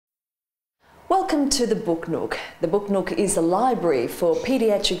Welcome to the BookNook. The BookNook is a library for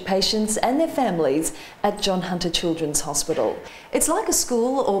paediatric patients and their families at John Hunter Children's Hospital. It's like a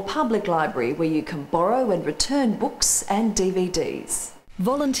school or public library where you can borrow and return books and DVDs.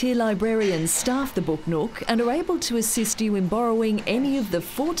 Volunteer librarians staff the BookNook and are able to assist you in borrowing any of the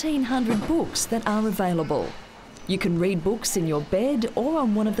 1,400 books that are available. You can read books in your bed or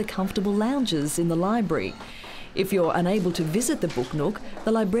on one of the comfortable lounges in the library. If you're unable to visit the BookNook,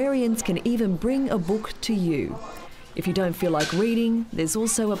 the librarians can even bring a book to you. If you don't feel like reading, there's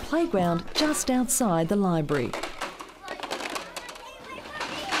also a playground just outside the library.